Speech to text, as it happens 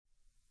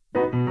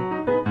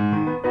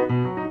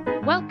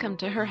Welcome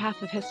to Her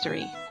Half of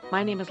History.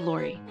 My name is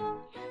Lori.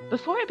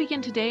 Before I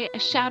begin today, a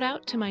shout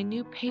out to my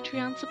new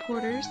Patreon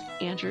supporters,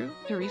 Andrew,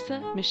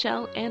 Teresa,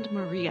 Michelle, and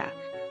Maria.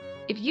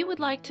 If you would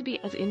like to be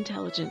as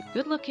intelligent,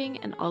 good-looking,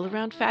 and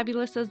all-around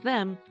fabulous as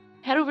them,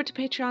 head over to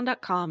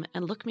patreon.com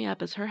and look me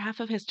up as Her Half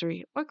of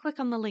History, or click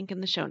on the link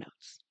in the show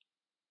notes.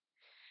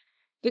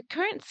 The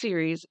current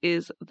series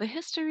is The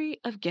History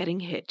of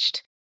Getting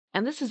Hitched,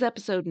 and this is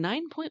episode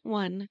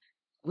 9.1,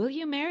 Will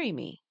You Marry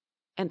Me?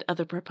 And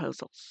Other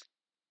Proposals.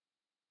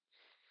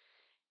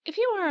 If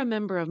you are a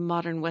member of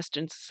modern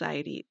Western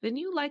society, then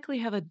you likely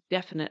have a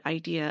definite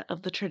idea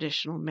of the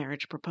traditional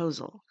marriage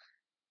proposal.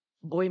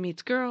 Boy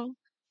meets girl,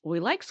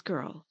 boy likes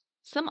girl,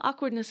 some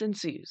awkwardness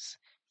ensues.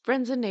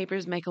 Friends and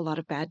neighbors make a lot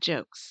of bad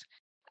jokes.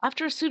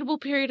 After a suitable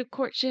period of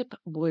courtship,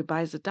 boy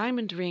buys a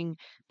diamond ring,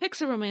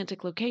 picks a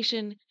romantic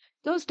location,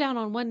 goes down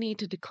on one knee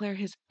to declare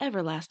his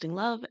everlasting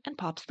love, and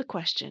pops the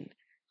question,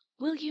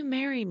 "Will you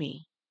marry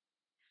me?"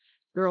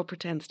 Girl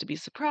pretends to be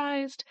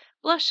surprised,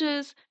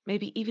 blushes,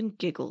 maybe even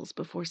giggles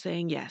before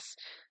saying yes.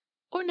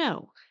 Or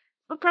no,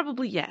 but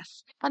probably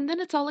yes. And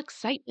then it's all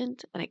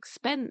excitement and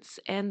expense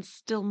and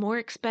still more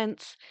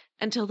expense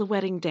until the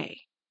wedding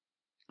day.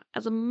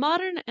 As a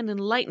modern and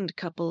enlightened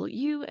couple,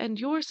 you and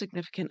your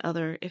significant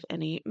other, if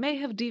any, may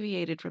have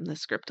deviated from the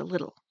script a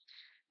little.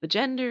 The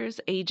genders,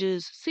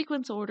 ages,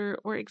 sequence order,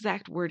 or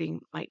exact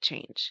wording might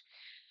change.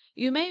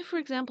 You may, for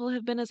example,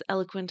 have been as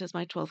eloquent as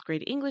my 12th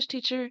grade English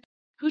teacher,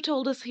 who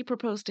told us he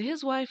proposed to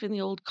his wife in the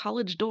old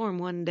college dorm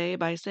one day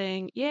by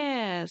saying,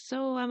 "Yeah,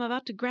 so I'm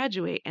about to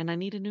graduate and I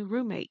need a new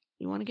roommate.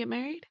 You want to get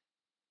married?"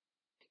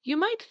 You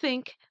might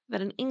think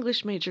that an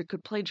English major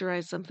could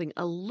plagiarize something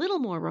a little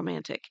more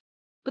romantic,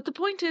 but the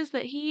point is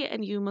that he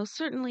and you most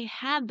certainly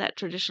had that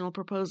traditional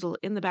proposal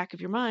in the back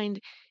of your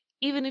mind,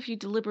 even if you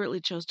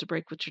deliberately chose to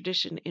break with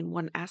tradition in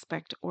one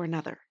aspect or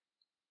another.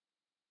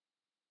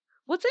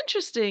 What's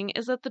interesting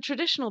is that the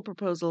traditional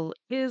proposal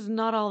is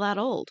not all that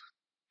old.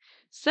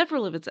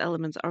 Several of its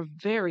elements are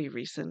very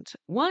recent.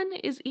 One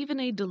is even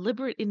a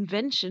deliberate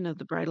invention of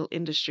the bridal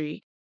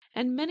industry,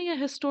 and many a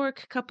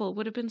historic couple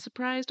would have been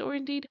surprised or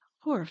indeed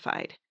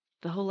horrified at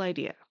the whole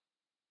idea.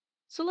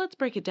 So let's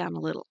break it down a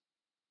little.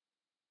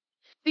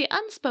 The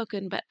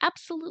unspoken but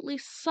absolutely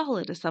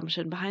solid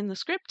assumption behind the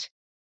script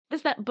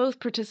is that both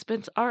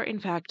participants are, in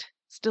fact,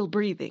 still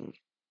breathing.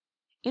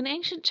 In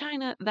ancient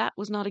China, that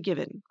was not a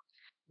given.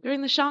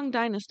 During the Shang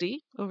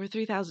dynasty, over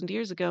 3,000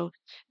 years ago,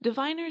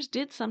 diviners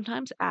did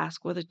sometimes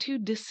ask whether two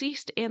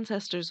deceased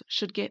ancestors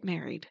should get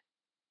married.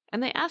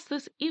 And they asked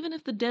this even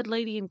if the dead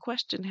lady in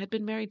question had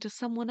been married to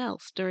someone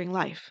else during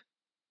life.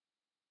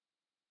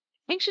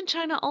 Ancient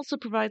China also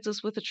provides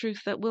us with a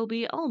truth that will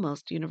be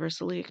almost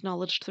universally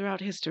acknowledged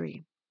throughout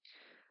history.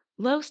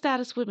 Low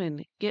status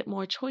women get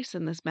more choice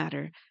in this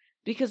matter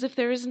because if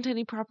there isn't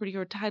any property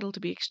or title to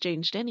be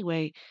exchanged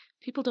anyway,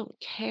 people don't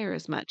care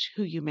as much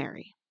who you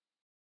marry.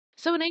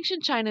 So in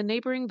ancient China,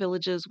 neighboring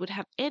villages would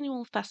have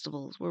annual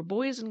festivals where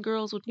boys and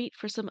girls would meet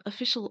for some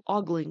official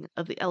ogling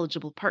of the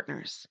eligible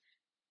partners.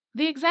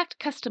 The exact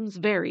customs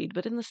varied,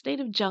 but in the state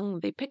of Zheng,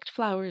 they picked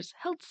flowers,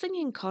 held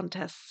singing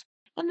contests,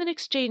 and then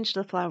exchanged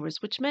the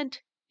flowers, which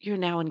meant you're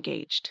now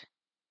engaged.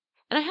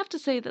 And I have to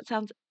say that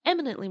sounds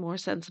eminently more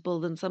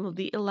sensible than some of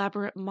the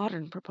elaborate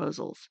modern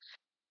proposals.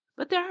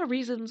 But there are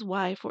reasons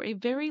why, for a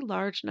very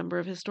large number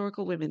of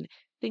historical women,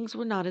 things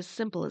were not as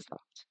simple as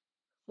that.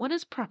 One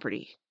is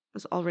property,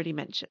 as already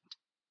mentioned.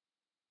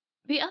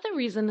 The other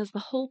reason is the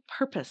whole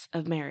purpose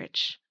of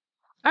marriage.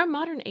 Our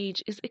modern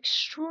age is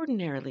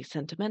extraordinarily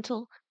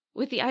sentimental,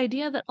 with the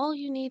idea that all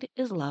you need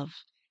is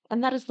love,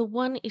 and that is the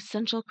one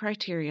essential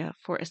criteria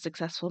for a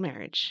successful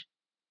marriage.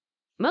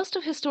 Most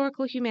of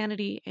historical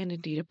humanity, and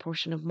indeed a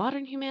portion of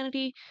modern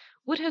humanity,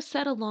 would have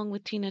said along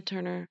with Tina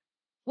Turner,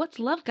 "What's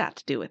love got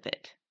to do with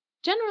it?"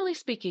 Generally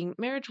speaking,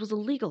 marriage was a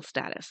legal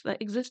status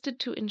that existed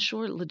to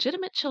ensure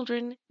legitimate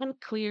children and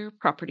clear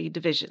property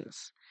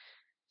divisions.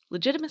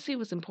 Legitimacy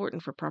was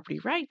important for property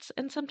rights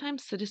and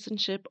sometimes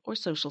citizenship or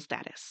social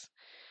status.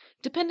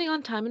 Depending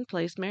on time and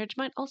place, marriage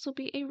might also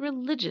be a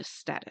religious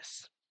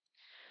status.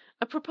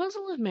 A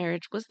proposal of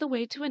marriage was the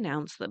way to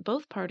announce that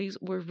both parties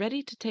were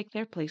ready to take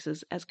their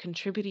places as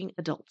contributing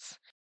adults.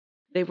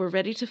 They were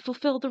ready to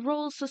fulfill the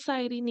roles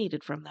society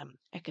needed from them: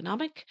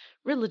 economic,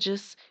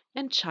 religious,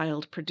 and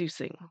child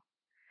producing.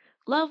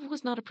 Love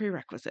was not a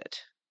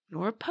prerequisite,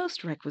 nor a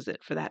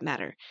postrequisite for that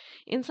matter.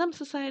 In some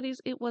societies,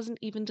 it wasn't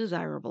even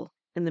desirable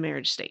in the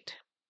marriage state.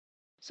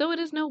 So it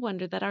is no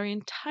wonder that our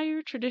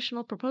entire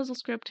traditional proposal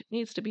script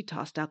needs to be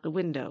tossed out the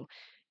window.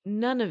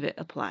 None of it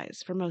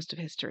applies for most of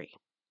history.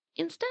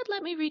 Instead,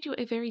 let me read you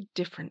a very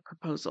different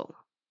proposal.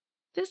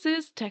 This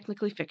is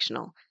technically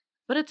fictional,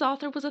 but its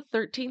author was a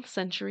 13th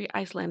century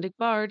Icelandic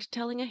bard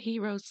telling a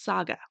hero's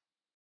saga.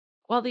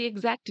 While the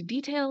exact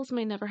details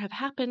may never have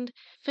happened,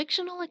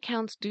 fictional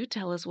accounts do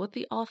tell us what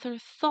the author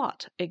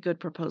thought a good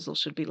proposal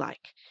should be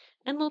like,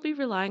 and we'll be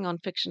relying on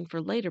fiction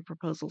for later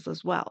proposals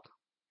as well.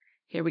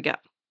 Here we go.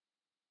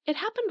 It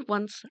happened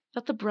once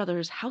that the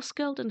brothers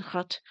Hauskeld and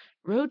Hrut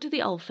rode to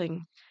the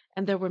Althing,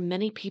 and there were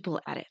many people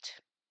at it.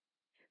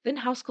 Then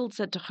Housegold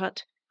said to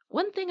Rut,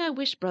 "One thing I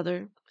wish,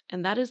 brother,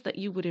 and that is that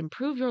you would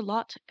improve your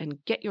lot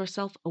and get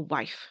yourself a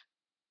wife."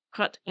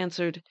 Rut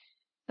answered,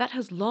 "That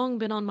has long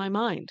been on my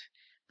mind,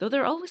 though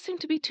there always seem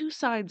to be two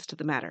sides to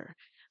the matter.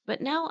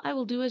 But now I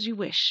will do as you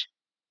wish.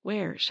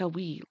 Where shall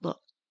we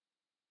look?"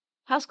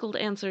 Housegold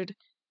answered,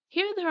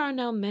 "Here there are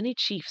now many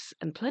chiefs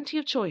and plenty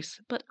of choice,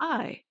 but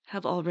I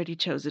have already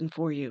chosen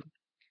for you.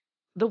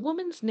 The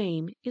woman's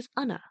name is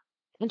Unna,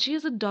 and she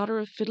is a daughter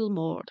of Fiddle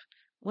Mord,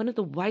 one of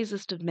the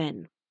wisest of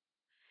men.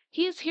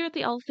 He is here at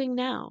the Althing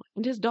now,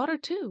 and his daughter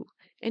too,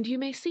 and you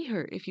may see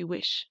her if you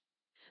wish."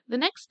 The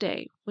next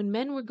day, when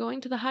men were going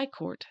to the High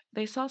Court,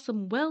 they saw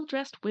some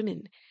well-dressed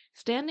women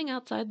standing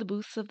outside the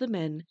booths of the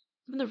men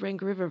from the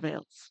River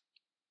Vales.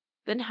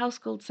 Then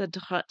Housegold said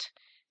to Rut,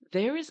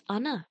 "There is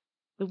Unna,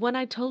 the one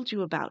I told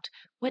you about.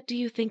 What do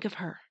you think of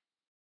her?"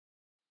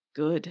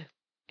 "Good,"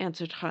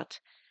 answered Rut,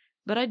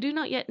 "but I do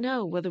not yet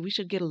know whether we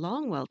should get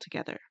along well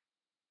together."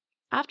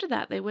 After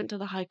that they went to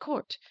the High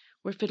Court,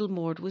 where Fiddle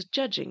Mord was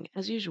judging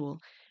as usual,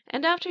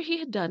 and after he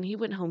had done he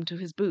went home to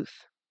his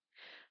booth.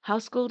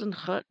 Housegold and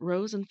Rut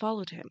rose and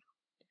followed him.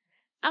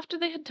 After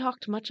they had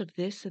talked much of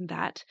this and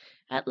that,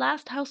 at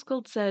last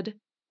Housegold said,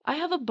 "I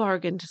have a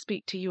bargain to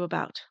speak to you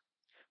about.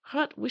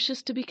 Rut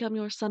wishes to become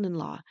your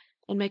son-in-law,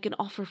 and make an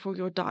offer for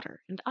your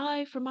daughter, and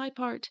I, for my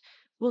part,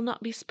 will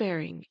not be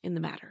sparing in the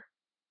matter."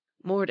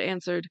 Mord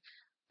answered,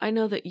 "I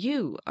know that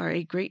you are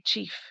a great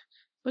chief,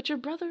 but your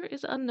brother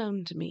is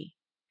unknown to me."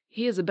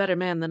 "He is a better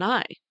man than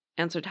I,"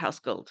 answered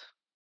Housegold.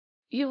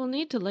 "You will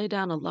need to lay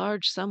down a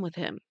large sum with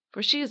him,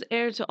 for she is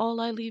heir to all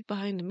I leave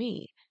behind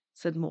me,"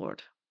 said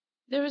Mord.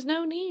 "There is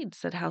no need,"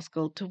 said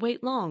Housegold, "to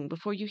wait long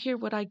before you hear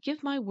what I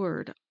give my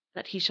word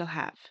that he shall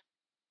have.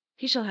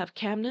 He shall have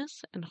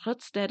Camness and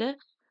Rutstede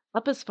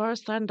up as far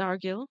as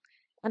Llandargil,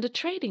 and a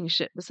trading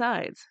ship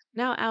besides,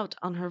 now out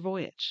on her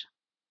voyage."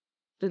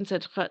 Then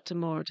said Rut to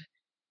Mord,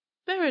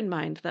 "Bear in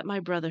mind that my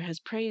brother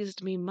has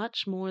praised me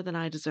much more than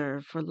I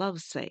deserve, for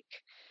love's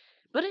sake.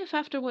 But if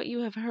after what you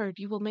have heard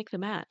you will make the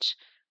match,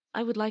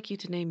 I would like you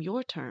to name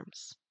your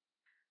terms."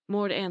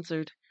 Mord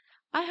answered,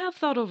 "I have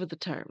thought over the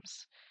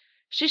terms.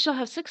 She shall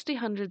have 60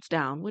 hundreds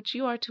down, which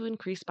you are to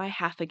increase by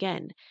half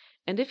again,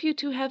 and if you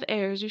two have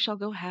heirs you shall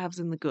go halves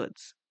in the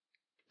goods."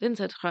 Then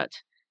said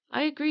Rut,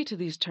 "I agree to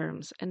these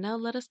terms, and now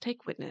let us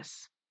take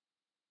witness."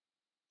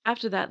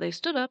 After that they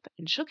stood up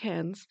and shook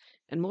hands,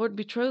 and Mord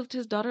betrothed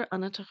his daughter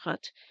Unna to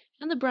Rut,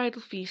 and the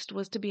bridal feast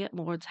was to be at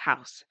Mord's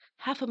house,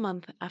 half a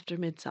month after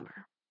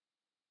midsummer.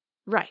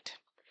 Right.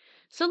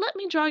 So let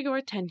me draw your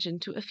attention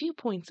to a few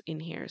points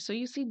in here so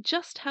you see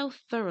just how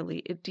thoroughly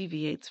it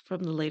deviates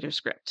from the later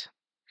script.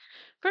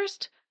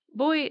 First,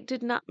 boy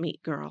did not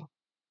meet girl.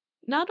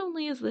 Not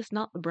only is this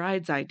not the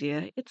bride's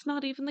idea, it's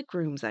not even the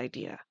groom's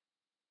idea.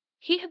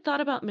 He had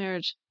thought about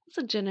marriage as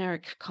a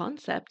generic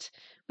concept,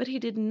 but he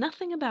did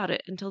nothing about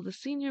it until the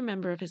senior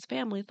member of his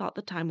family thought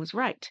the time was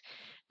right,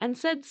 and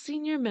said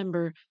senior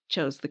member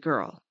chose the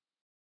girl.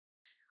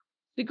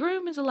 The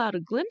groom is allowed a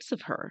glimpse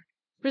of her,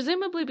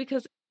 presumably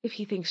because if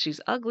he thinks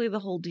she's ugly, the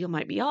whole deal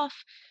might be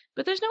off,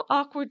 but there's no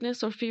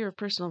awkwardness or fear of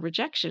personal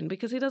rejection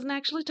because he doesn't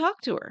actually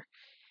talk to her.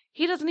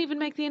 He doesn't even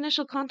make the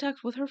initial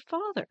contact with her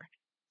father.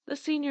 The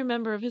senior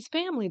member of his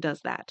family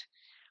does that.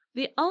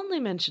 The only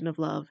mention of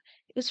love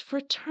is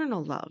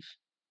fraternal love,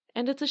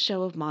 and it's a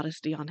show of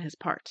modesty on his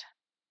part.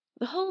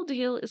 The whole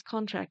deal is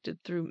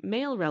contracted through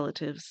male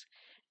relatives.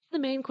 The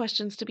main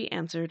questions to be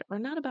answered are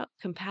not about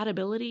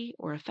compatibility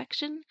or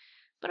affection,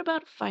 but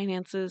about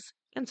finances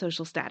and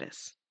social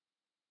status.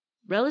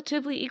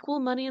 Relatively equal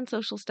money and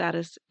social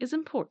status is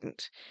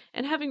important,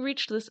 and having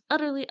reached this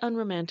utterly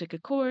unromantic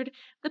accord,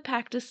 the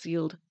pact is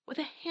sealed with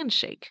a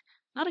handshake,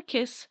 not a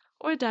kiss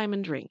or a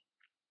diamond ring.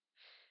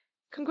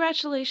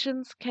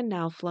 Congratulations can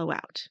now flow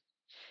out.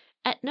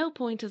 At no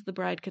point is the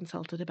bride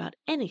consulted about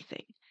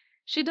anything.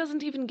 She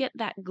doesn't even get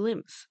that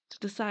glimpse to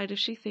decide if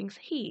she thinks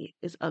he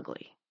is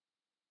ugly.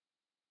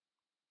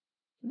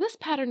 This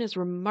pattern is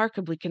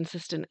remarkably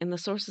consistent in the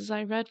sources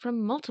I read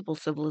from multiple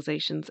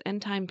civilizations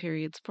and time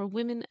periods for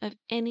women of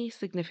any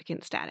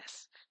significant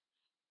status.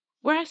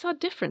 Where I saw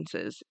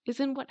differences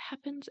is in what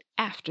happens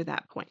after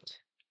that point.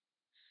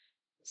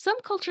 Some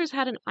cultures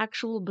had an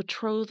actual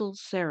betrothal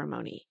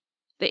ceremony.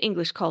 The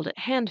English called it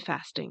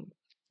hand-fasting.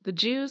 The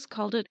Jews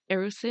called it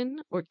erusin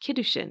or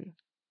kiddushin.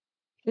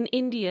 In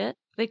India,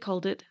 they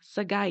called it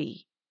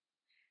sagai.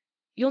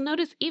 You'll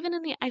notice even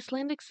in the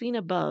Icelandic scene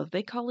above,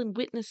 they call in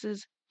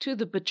witnesses to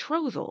the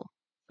betrothal,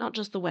 not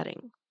just the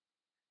wedding.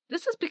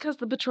 This is because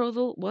the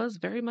betrothal was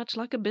very much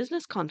like a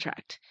business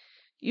contract.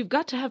 You've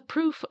got to have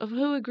proof of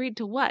who agreed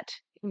to what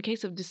in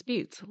case of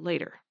disputes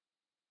later.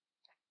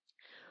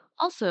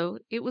 Also,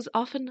 it was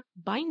often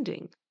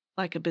binding,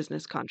 like a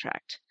business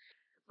contract,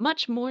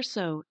 much more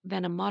so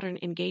than a modern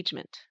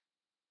engagement.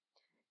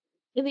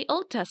 In the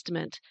Old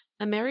Testament,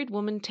 a married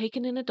woman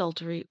taken in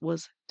adultery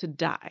was to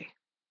die,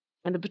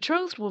 and a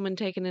betrothed woman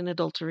taken in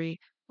adultery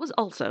was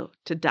also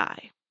to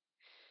die.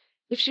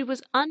 If she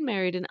was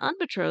unmarried and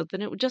unbetrothed,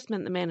 then it just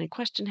meant the man in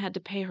question had to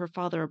pay her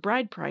father a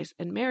bride price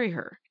and marry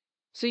her.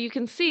 So you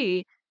can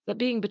see that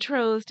being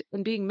betrothed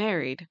and being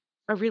married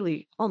are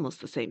really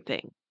almost the same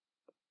thing.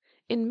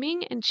 In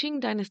Ming and Qing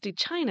dynasty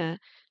China,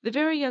 the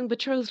very young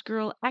betrothed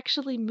girl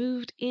actually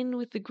moved in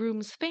with the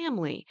groom's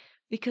family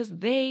because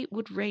they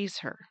would raise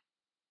her.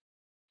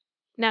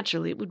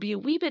 Naturally, it would be a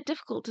wee bit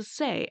difficult to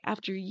say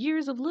after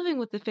years of living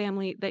with the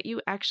family that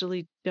you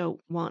actually don't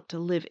want to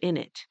live in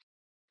it.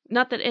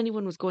 Not that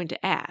anyone was going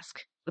to ask.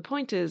 The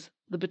point is,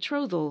 the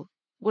betrothal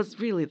was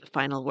really the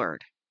final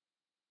word.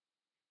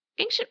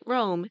 Ancient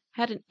Rome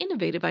had an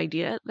innovative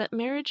idea that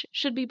marriage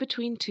should be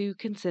between two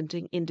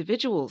consenting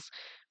individuals,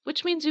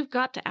 which means you've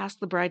got to ask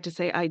the bride to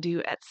say I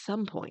do at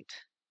some point.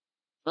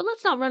 But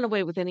let's not run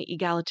away with any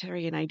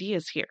egalitarian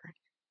ideas here.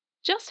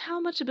 Just how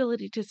much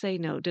ability to say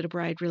no did a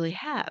bride really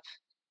have?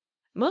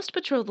 Most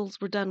betrothals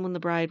were done when the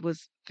bride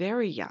was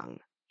very young,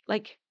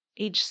 like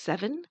age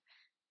 7,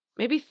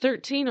 maybe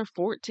 13 or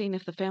 14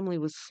 if the family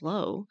was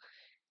slow.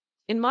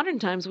 In modern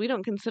times, we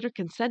don't consider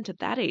consent at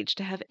that age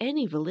to have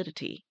any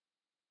validity.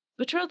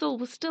 Betrothal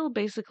was still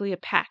basically a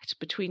pact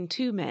between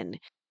two men.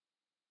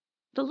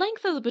 The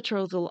length of the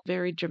betrothal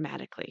varied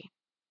dramatically.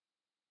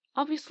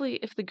 Obviously,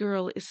 if the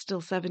girl is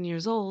still 7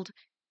 years old,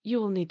 you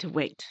will need to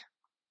wait.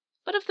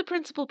 But if the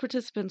principal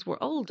participants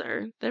were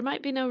older, there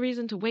might be no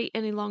reason to wait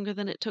any longer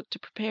than it took to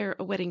prepare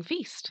a wedding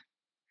feast.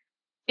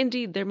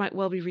 Indeed, there might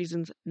well be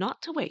reasons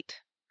not to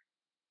wait.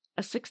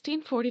 A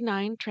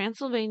 1649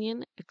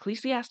 Transylvanian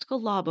ecclesiastical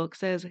law book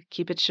says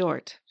keep it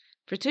short,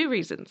 for two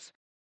reasons.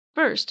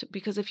 First,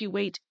 because if you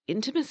wait,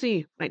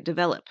 intimacy might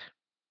develop.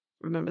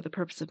 Remember, the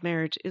purpose of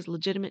marriage is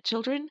legitimate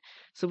children,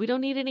 so we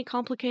don't need any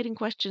complicating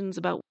questions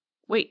about,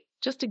 wait,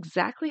 just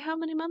exactly how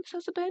many months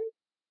has it been?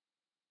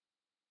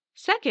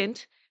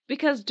 Second,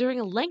 because during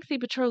a lengthy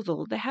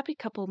betrothal, the happy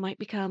couple might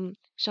become,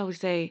 shall we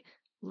say,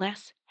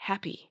 less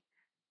happy.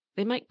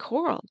 They might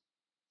quarrel,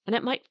 and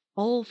it might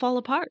all fall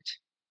apart.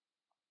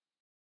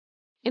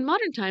 In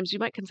modern times, you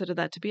might consider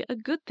that to be a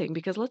good thing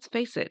because let's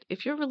face it,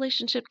 if your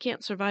relationship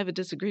can't survive a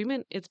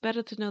disagreement, it's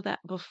better to know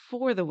that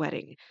before the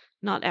wedding,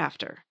 not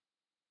after.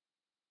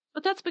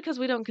 But that's because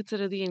we don't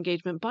consider the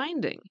engagement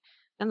binding,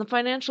 and the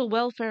financial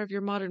welfare of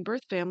your modern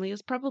birth family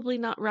is probably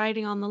not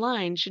riding on the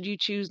line should you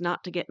choose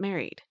not to get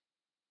married.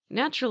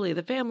 Naturally,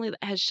 the family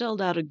that has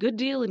shelled out a good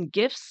deal in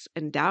gifts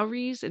and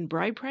dowries and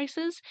bride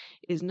prices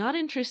is not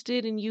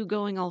interested in you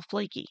going all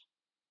flaky.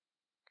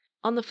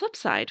 On the flip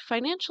side,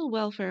 financial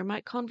welfare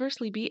might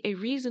conversely be a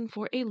reason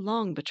for a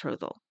long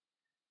betrothal.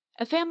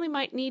 A family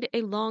might need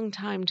a long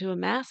time to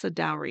amass a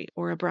dowry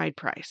or a bride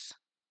price.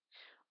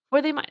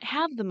 Or they might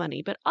have the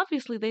money, but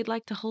obviously they'd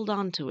like to hold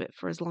on to it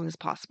for as long as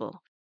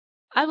possible.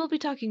 I will be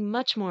talking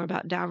much more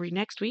about dowry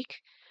next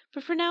week,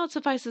 but for now it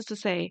suffices to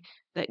say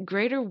that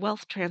greater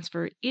wealth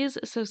transfer is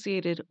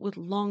associated with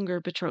longer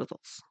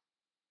betrothals.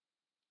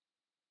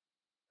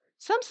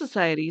 Some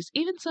societies,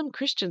 even some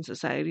Christian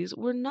societies,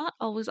 were not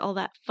always all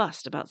that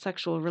fussed about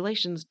sexual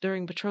relations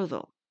during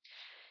betrothal.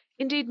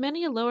 Indeed,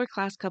 many a lower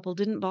class couple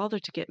didn't bother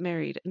to get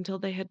married until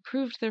they had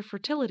proved their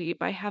fertility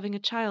by having a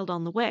child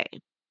on the way.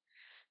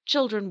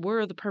 Children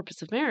were the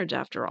purpose of marriage,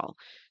 after all,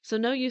 so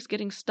no use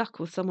getting stuck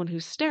with someone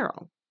who's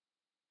sterile.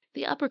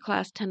 The upper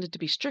class tended to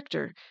be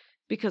stricter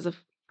because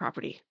of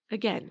property.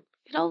 Again,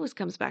 it always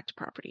comes back to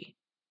property.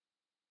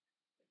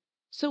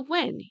 So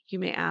when, you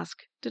may ask,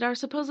 did our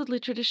supposedly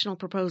traditional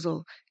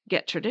proposal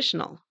get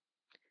traditional?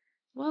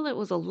 Well, it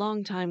was a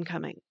long time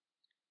coming.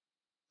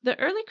 The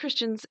early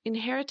Christians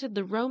inherited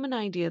the Roman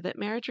idea that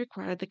marriage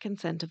required the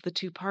consent of the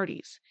two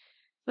parties,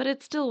 but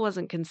it still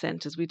wasn't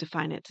consent as we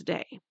define it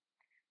today.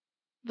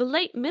 The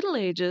late Middle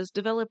Ages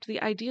developed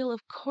the ideal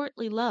of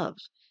courtly love,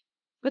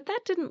 but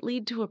that didn't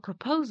lead to a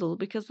proposal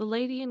because the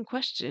lady in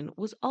question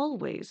was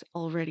always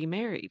already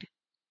married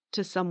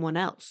to someone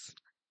else.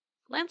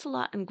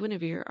 Lancelot and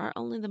Guinevere are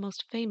only the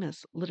most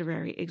famous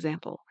literary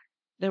example.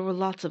 There were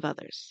lots of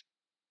others.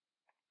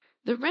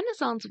 The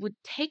Renaissance would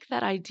take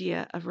that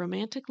idea of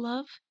romantic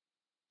love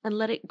and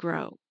let it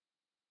grow.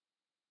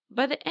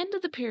 By the end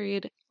of the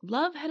period,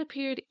 love had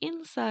appeared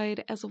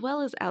inside as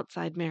well as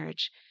outside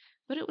marriage,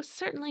 but it was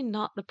certainly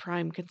not the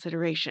prime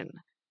consideration.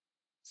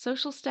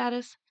 Social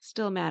status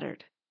still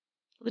mattered.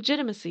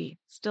 Legitimacy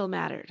still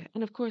mattered,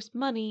 and of course,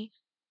 money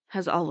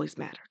has always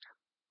mattered.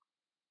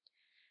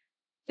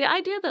 The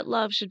idea that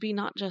love should be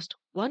not just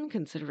one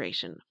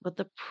consideration, but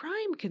the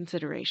prime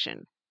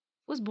consideration,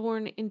 was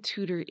born in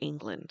Tudor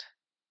England.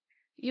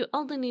 You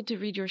only need to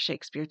read your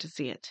Shakespeare to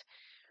see it.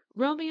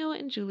 Romeo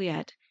and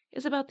Juliet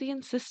is about the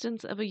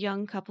insistence of a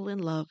young couple in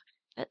love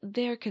that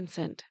their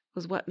consent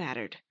was what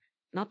mattered,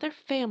 not their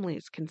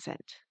family's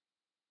consent.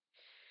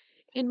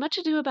 In Much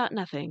Ado About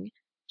Nothing,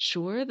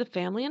 sure, the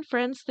family and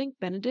friends think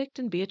Benedict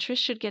and Beatrice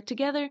should get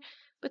together,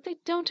 but they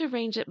don't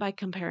arrange it by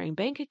comparing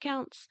bank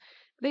accounts.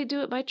 They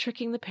do it by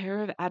tricking the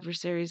pair of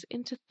adversaries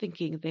into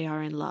thinking they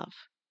are in love.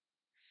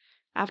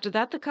 After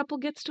that, the couple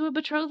gets to a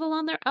betrothal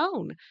on their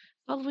own,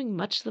 following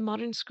much the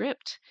modern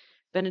script.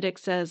 Benedict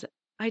says,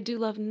 I do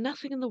love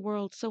nothing in the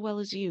world so well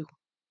as you.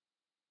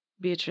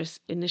 Beatrice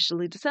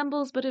initially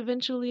dissembles, but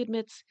eventually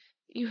admits,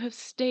 you have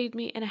stayed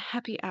me in a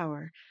happy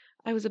hour.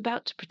 I was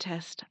about to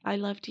protest I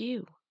loved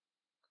you.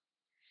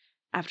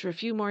 After a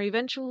few more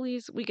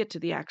eventualities, we get to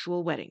the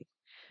actual wedding.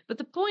 But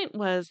the point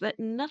was that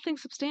nothing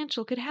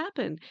substantial could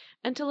happen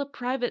until a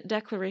private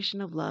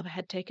declaration of love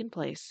had taken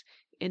place,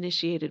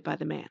 initiated by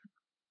the man.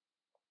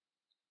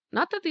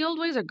 Not that the old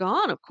ways are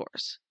gone, of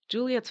course.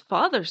 Juliet's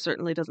father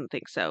certainly doesn't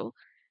think so.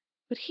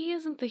 But he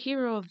isn't the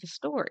hero of the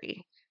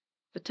story.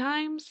 The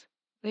times,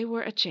 they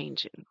were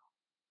a-changin'.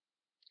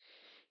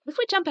 If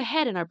we jump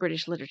ahead in our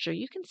British literature,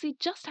 you can see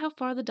just how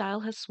far the dial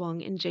has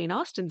swung in Jane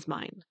Austen's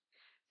mind.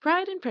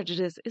 Pride and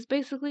Prejudice is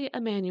basically a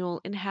manual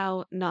in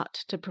how not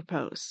to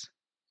propose.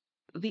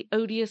 The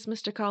odious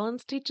Mr.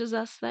 Collins teaches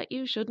us that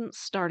you shouldn't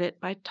start it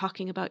by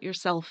talking about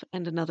yourself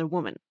and another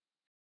woman.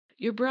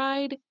 Your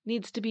bride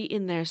needs to be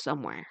in there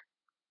somewhere.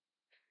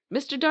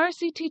 Mr.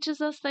 Darcy teaches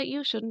us that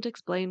you shouldn't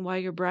explain why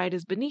your bride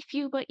is beneath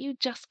you, but you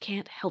just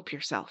can't help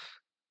yourself.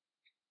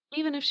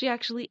 Even if she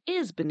actually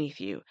is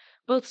beneath you,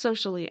 both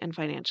socially and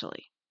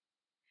financially.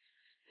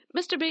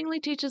 Mr.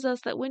 Bingley teaches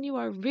us that when you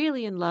are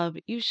really in love,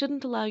 you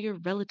shouldn't allow your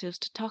relatives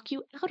to talk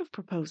you out of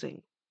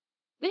proposing.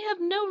 They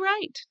have no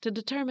right to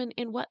determine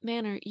in what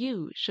manner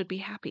you should be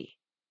happy.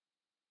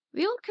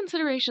 The old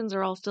considerations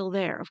are all still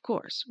there, of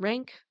course.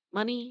 Rank,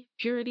 money,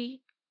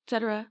 purity,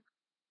 etc.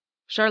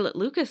 Charlotte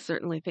Lucas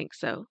certainly thinks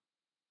so.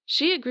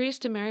 She agrees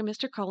to marry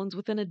Mr. Collins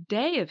within a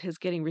day of his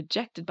getting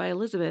rejected by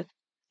Elizabeth,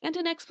 and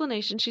in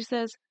explanation she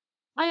says,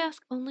 I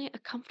ask only a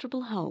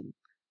comfortable home.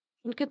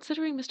 And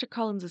considering Mr.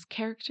 Collins's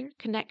character,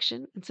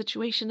 connection, and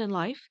situation in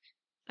life,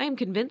 I am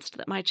convinced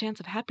that my chance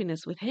of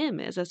happiness with him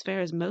is as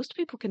fair as most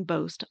people can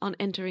boast on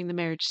entering the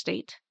marriage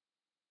state.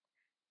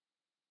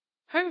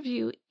 Her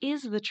view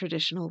is the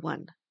traditional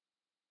one,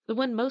 the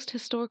one most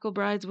historical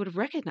brides would have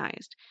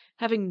recognized,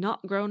 having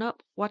not grown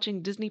up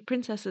watching Disney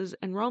princesses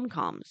and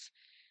rom-coms.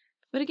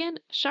 But again,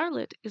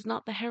 Charlotte is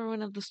not the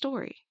heroine of the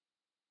story.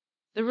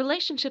 The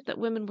relationship that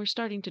women were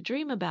starting to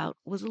dream about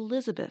was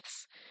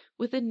Elizabeth's,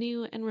 with a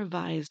new and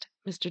revised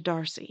Mr.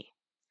 Darcy.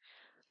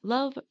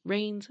 Love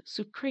reigns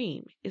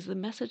supreme is the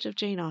message of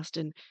Jane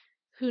Austen,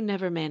 who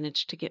never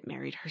managed to get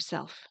married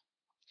herself.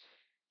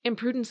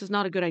 Imprudence is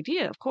not a good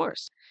idea, of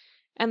course,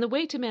 and the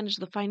way to manage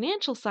the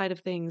financial side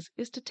of things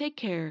is to take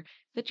care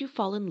that you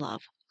fall in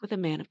love with a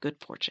man of good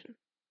fortune.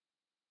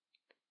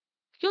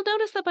 You'll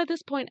notice that by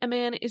this point a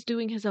man is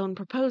doing his own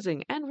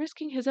proposing and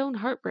risking his own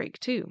heartbreak,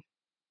 too.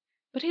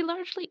 But he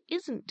largely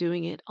isn't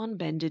doing it on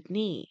bended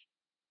knee.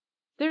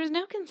 There is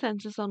no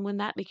consensus on when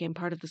that became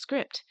part of the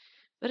script,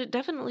 but it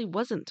definitely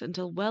wasn't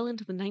until well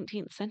into the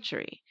 19th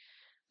century.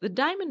 The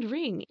diamond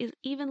ring is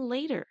even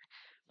later,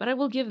 but I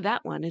will give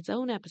that one its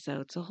own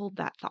episode, so hold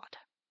that thought.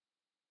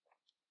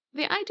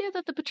 The idea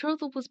that the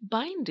betrothal was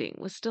binding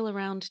was still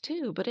around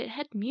too, but it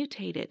had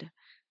mutated.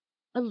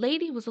 A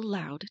lady was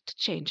allowed to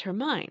change her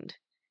mind.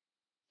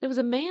 There was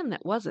a man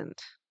that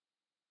wasn't.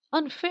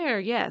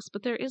 Unfair, yes,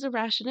 but there is a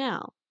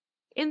rationale.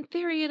 In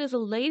theory, it is a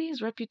lady's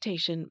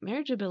reputation,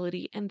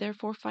 marriageability, and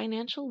therefore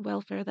financial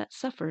welfare that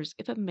suffers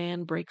if a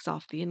man breaks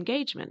off the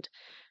engagement,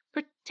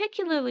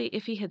 particularly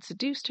if he had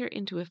seduced her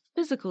into a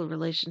physical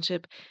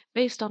relationship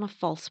based on a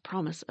false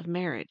promise of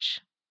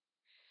marriage.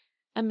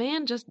 A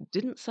man just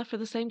didn't suffer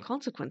the same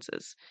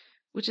consequences,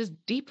 which is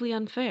deeply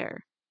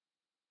unfair.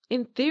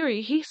 In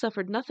theory, he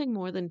suffered nothing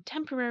more than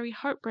temporary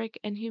heartbreak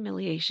and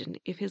humiliation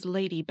if his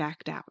lady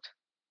backed out.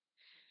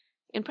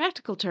 In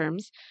practical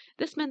terms,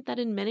 this meant that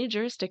in many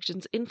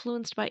jurisdictions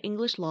influenced by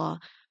English law,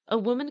 a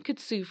woman could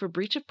sue for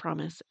breach of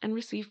promise and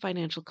receive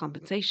financial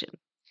compensation.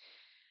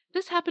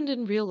 This happened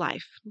in real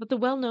life, but the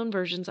well-known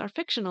versions are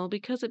fictional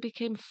because it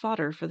became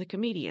fodder for the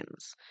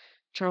comedians.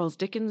 Charles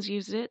Dickens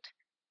used it,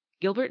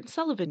 Gilbert and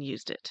Sullivan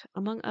used it,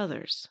 among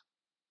others.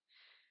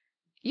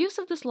 Use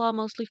of this law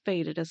mostly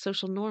faded as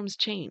social norms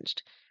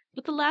changed,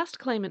 but the last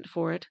claimant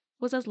for it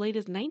was as late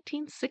as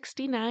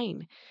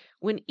 1969,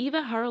 when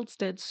Eva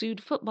Haraldstedt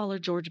sued footballer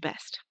George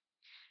Best.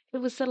 It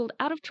was settled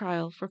out of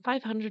trial for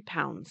 £500,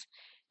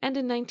 and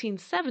in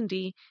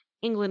 1970,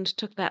 England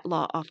took that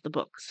law off the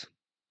books.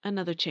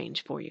 Another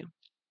change for you.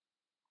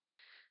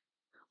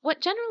 What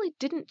generally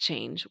didn't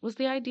change was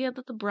the idea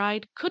that the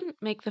bride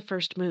couldn't make the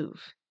first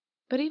move.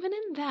 But even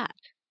in that,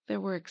 there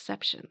were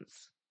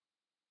exceptions.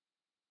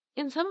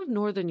 In some of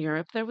Northern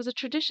Europe, there was a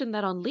tradition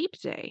that on Leap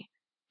Day,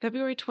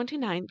 February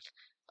 29th,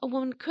 a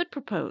woman could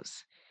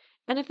propose,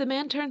 and if the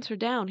man turns her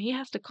down, he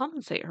has to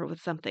compensate her with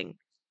something.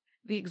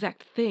 The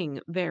exact thing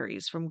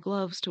varies from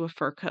gloves to a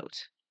fur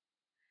coat.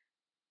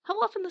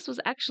 How often this was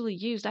actually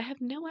used, I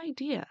have no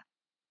idea,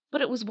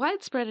 but it was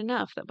widespread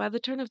enough that by the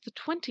turn of the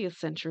 20th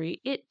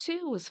century, it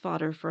too was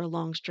fodder for a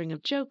long string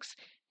of jokes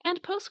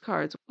and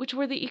postcards, which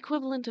were the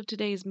equivalent of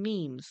today's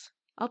memes.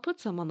 I'll put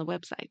some on the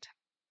website.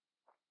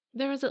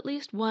 There is at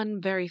least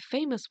one very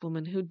famous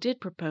woman who did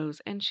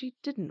propose, and she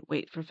didn't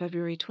wait for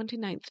February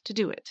 29th to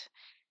do it.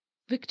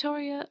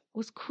 Victoria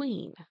was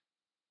queen.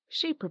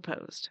 She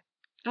proposed.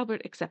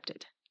 Albert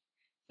accepted.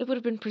 It would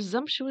have been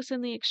presumptuous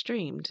in the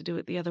extreme to do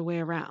it the other way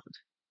around.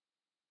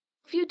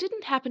 If you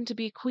didn't happen to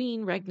be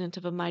queen regnant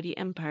of a mighty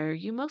empire,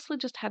 you mostly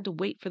just had to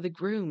wait for the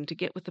groom to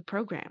get with the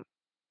program.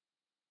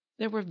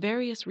 There were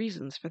various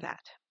reasons for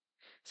that.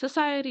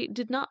 Society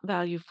did not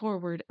value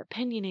forward,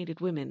 opinionated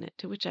women,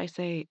 to which I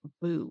say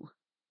boo.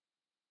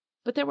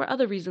 But there were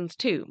other reasons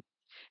too.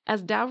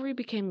 As dowry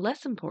became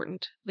less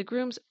important, the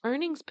groom's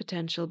earnings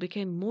potential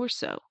became more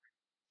so,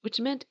 which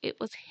meant it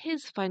was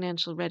his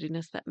financial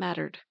readiness that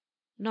mattered,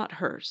 not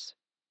hers.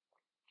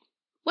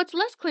 What's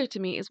less clear to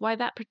me is why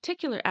that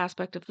particular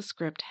aspect of the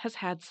script has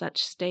had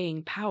such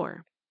staying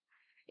power.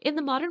 In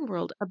the modern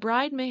world, a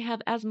bride may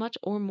have as much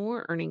or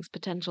more earnings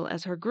potential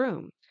as her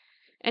groom,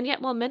 and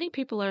yet while many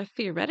people are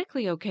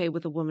theoretically okay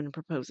with a woman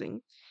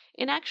proposing,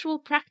 in actual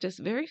practice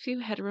very few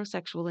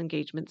heterosexual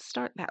engagements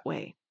start that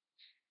way.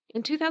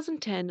 In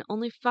 2010,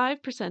 only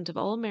 5% of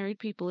all married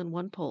people in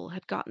one poll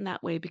had gotten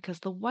that way because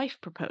the wife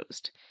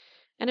proposed,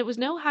 and it was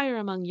no higher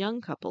among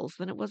young couples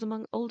than it was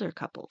among older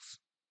couples.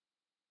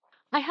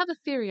 I have a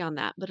theory on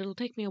that, but it'll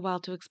take me a while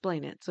to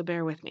explain it, so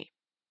bear with me.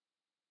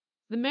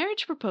 The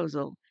marriage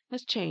proposal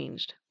has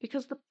changed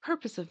because the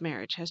purpose of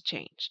marriage has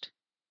changed.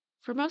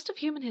 For most of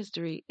human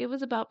history, it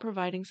was about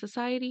providing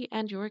society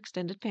and your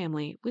extended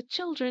family with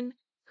children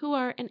who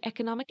are an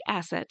economic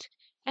asset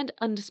and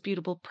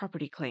undisputable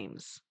property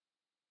claims.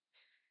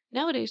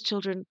 Nowadays,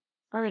 children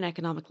are an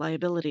economic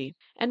liability,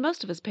 and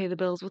most of us pay the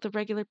bills with a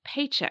regular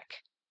paycheck,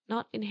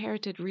 not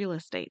inherited real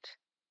estate.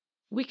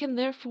 We can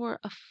therefore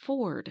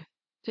afford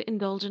to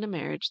indulge in a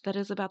marriage that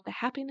is about the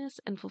happiness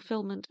and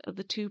fulfillment of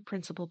the two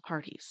principal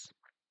parties.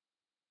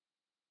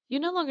 You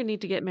no longer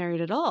need to get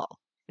married at all,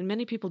 and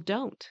many people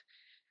don't.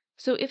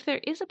 So if there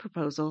is a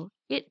proposal,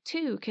 it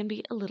too can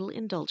be a little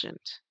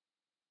indulgent.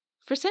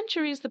 For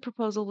centuries, the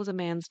proposal was a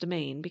man's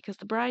domain because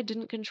the bride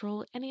didn't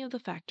control any of the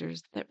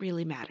factors that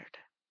really mattered.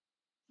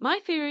 My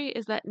theory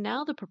is that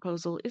now the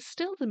proposal is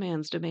still the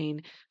man's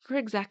domain for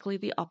exactly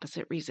the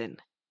opposite reason.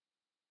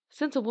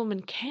 Since a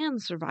woman can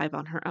survive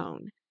on her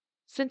own,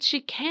 since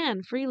she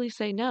can freely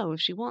say no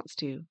if she wants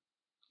to,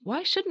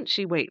 why shouldn't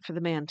she wait for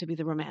the man to be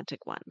the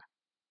romantic one?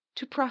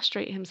 To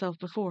prostrate himself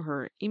before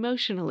her,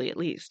 emotionally at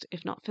least,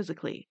 if not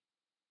physically.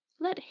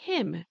 Let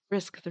him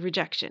risk the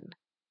rejection.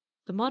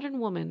 The modern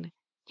woman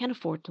can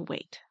afford to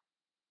wait.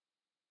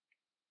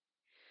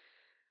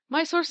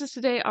 My sources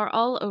today are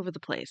all over the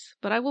place,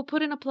 but I will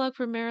put in a plug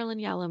for Marilyn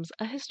Yalom's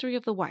A History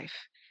of the Wife.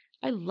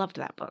 I loved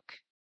that book.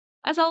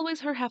 As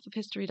always,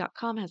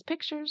 herhalfofhistory.com has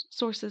pictures,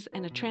 sources,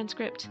 and a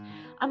transcript.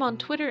 I'm on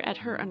Twitter at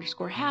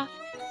her_half,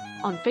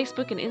 on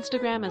Facebook and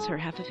Instagram as Her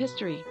Half of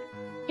History.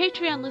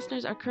 Patreon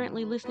listeners are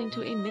currently listening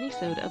to a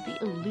minisode of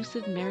the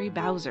elusive Mary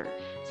Bowser,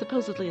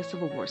 supposedly a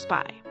Civil War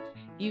spy.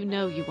 You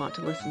know you want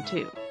to listen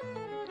too.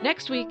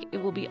 Next week,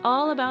 it will be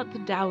all about the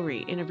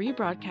dowry in a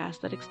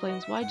rebroadcast that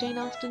explains why Jane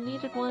Austen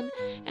needed one,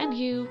 and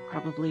you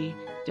probably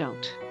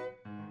don't.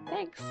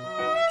 Thanks.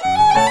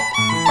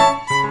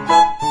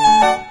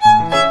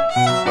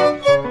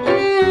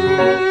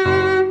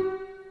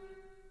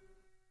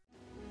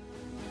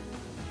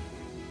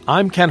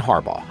 I'm Ken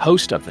Harbaugh,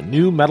 host of the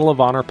new Medal of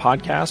Honor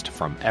podcast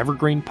from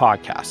Evergreen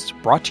Podcasts,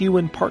 brought to you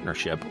in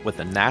partnership with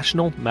the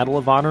National Medal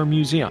of Honor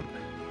Museum.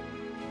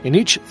 In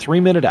each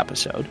 3-minute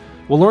episode,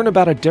 we'll learn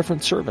about a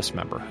different service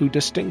member who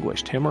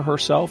distinguished him or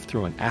herself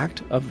through an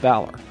act of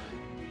valor.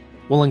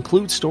 We'll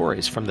include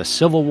stories from the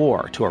Civil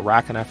War to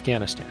Iraq and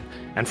Afghanistan,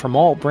 and from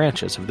all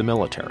branches of the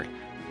military.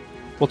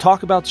 We'll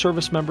talk about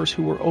service members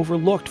who were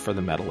overlooked for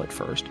the medal at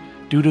first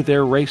due to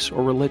their race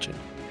or religion,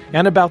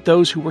 and about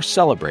those who were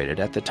celebrated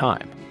at the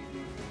time.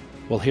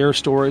 We'll hear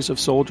stories of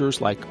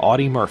soldiers like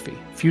Audie Murphy,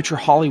 future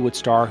Hollywood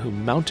star who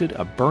mounted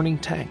a burning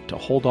tank to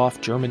hold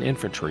off German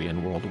infantry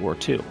in World War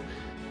II.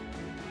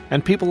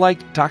 And people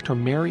like Dr.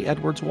 Mary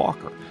Edwards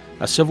Walker,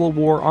 a Civil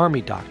War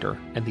Army doctor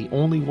and the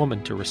only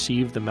woman to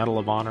receive the Medal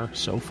of Honor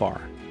so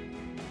far.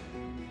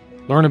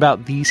 Learn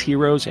about these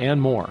heroes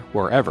and more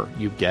wherever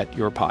you get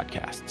your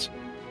podcasts.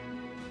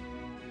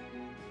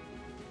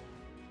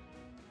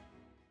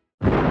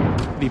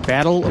 The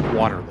Battle of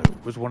Waterloo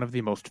was one of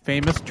the most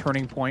famous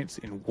turning points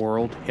in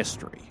world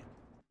history.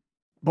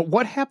 But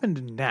what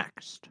happened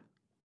next?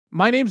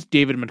 My name's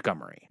David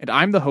Montgomery, and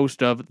I'm the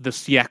host of The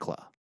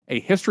Siècle, a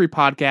history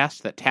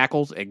podcast that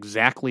tackles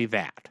exactly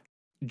that.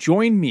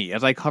 Join me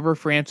as I cover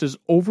France's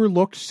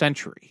overlooked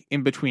century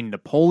in between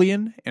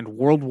Napoleon and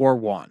World War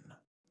I.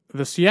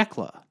 The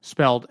Siècle,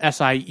 spelled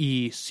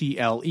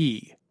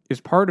S-I-E-C-L-E,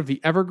 is part of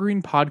the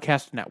Evergreen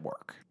Podcast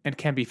Network and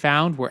can be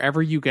found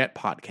wherever you get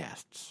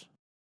podcasts.